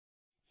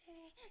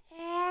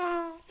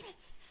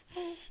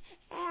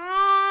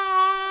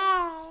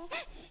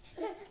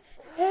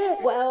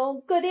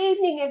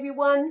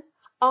everyone,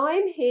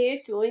 I'm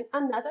here doing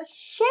another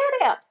shout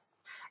out,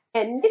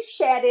 and this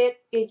shout out,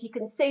 as you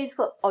can see, is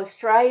for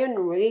Australian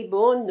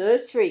Reborn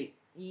Nursery.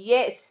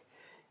 Yes,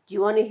 do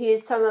you want to hear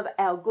some of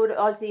our good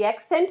Aussie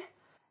accent?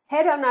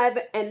 Head on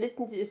over and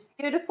listen to this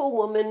beautiful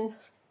woman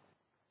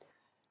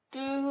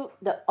do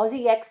the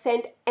Aussie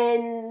accent.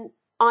 And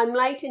I'm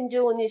late in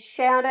doing this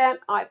shout out.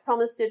 I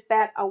promised it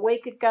about a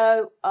week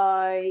ago.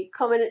 I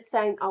commented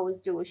saying I was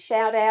doing a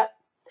shout out.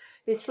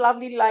 This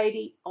lovely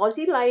lady,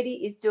 Aussie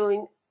lady, is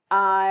doing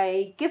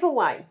a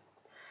giveaway,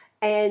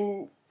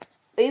 and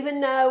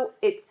even though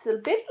it's a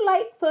bit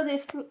late for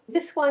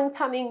this one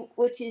coming,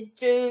 which is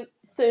due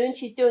soon,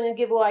 she's doing a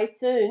giveaway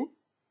soon.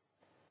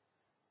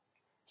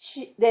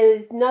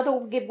 There's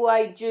another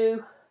giveaway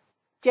due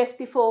just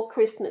before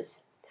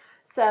Christmas.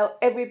 So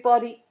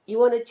everybody, you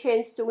want a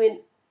chance to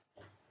win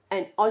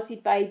an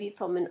Aussie baby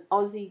from an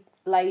Aussie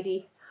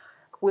lady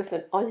with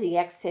an Aussie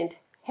accent,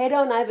 head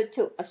on over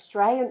to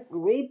Australian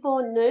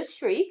Reborn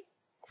Nursery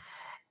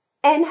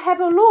and have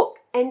a look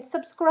and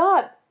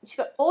subscribe. She's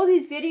got all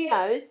these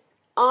videos.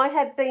 I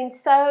have been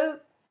so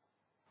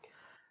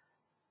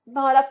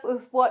tied up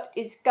with what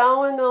is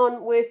going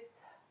on with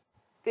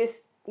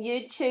this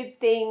YouTube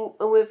thing,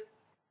 with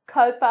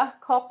copper,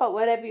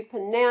 whatever you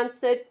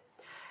pronounce it,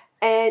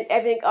 and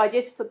everything. I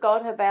just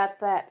forgot about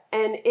that.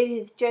 And it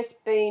has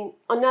just been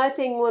another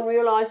thing when I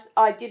realised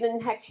I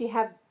didn't actually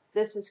have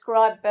the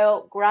subscribe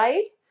bell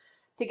grade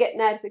to get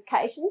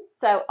notifications,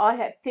 so I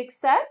have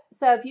fixed that.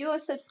 So if you are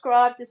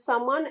subscribed to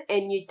someone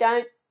and you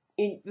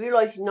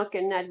realise you're not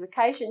getting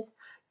notifications,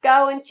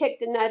 go and check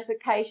the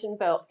notification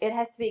bell. It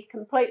has to be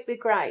completely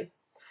grey.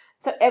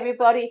 So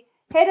everybody,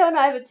 head on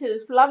over to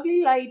this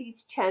lovely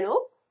lady's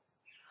channel.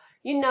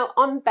 You know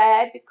I'm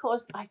bad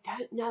because I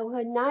don't know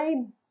her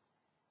name.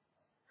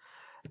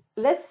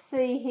 Let's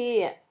see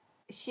here.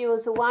 She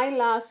was away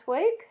last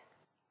week.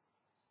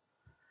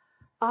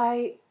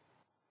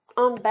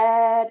 I'm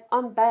bad.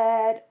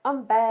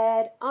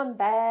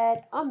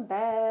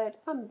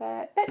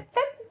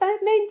 That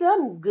means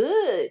I'm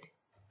good.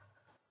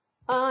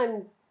 I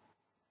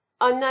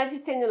know if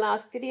you've seen the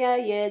last video,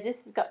 yeah,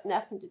 this has got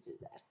nothing to do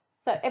with that.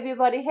 So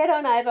everybody, head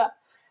on over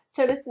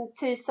to listen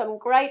to some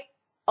great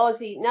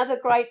Aussie, another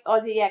great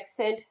Aussie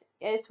accent.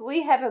 Yes,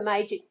 we have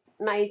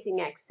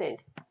amazing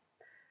accent.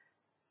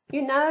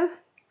 You know,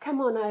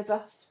 come on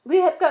over. We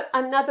have got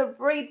another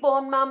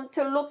reborn mum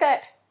to look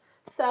at.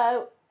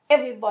 So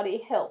everybody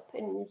help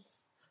and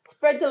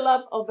spread the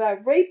love of our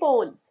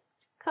reborns.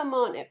 Come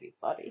on,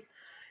 everybody.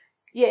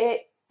 Yeah,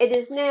 it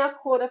is now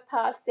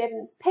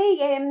 7:15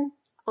 p.m.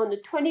 on the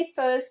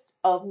 21st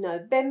of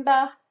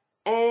November,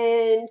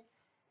 and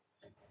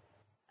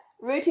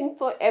rooting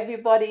for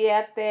everybody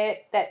out there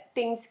that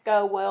things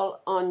go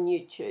well on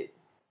YouTube.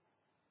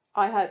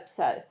 I hope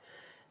so.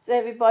 So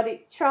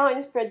everybody, try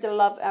and spread the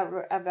love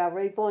of our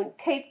reborn.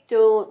 Keep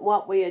doing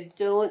what we are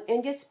doing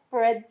and just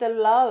spread the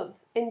love.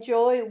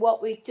 Enjoy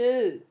what we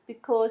do,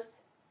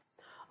 because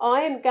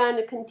I am going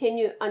to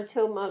continue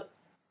until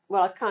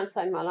I can't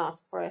say my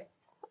last breath.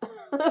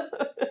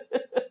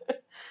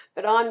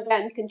 But I'm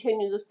going to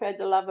continue to spread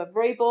the love of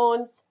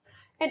reborns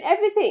and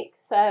everything.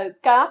 So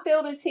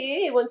Garfield is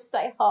here. He wants to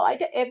say hi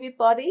to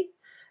everybody,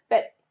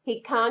 but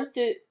you can't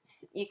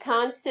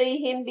see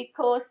him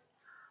because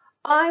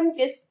I'm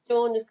just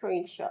doing the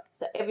screenshot.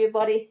 So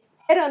everybody,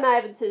 head on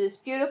over to this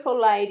beautiful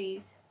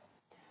lady's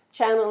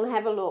channel and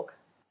have a look.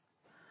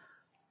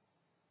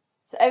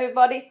 So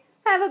everybody,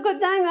 have a good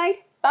day,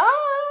 mate.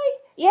 Bye.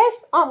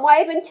 Yes, I'm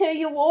waving to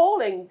you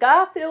all, and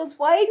Garfield's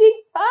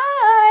waving.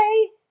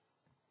 Bye.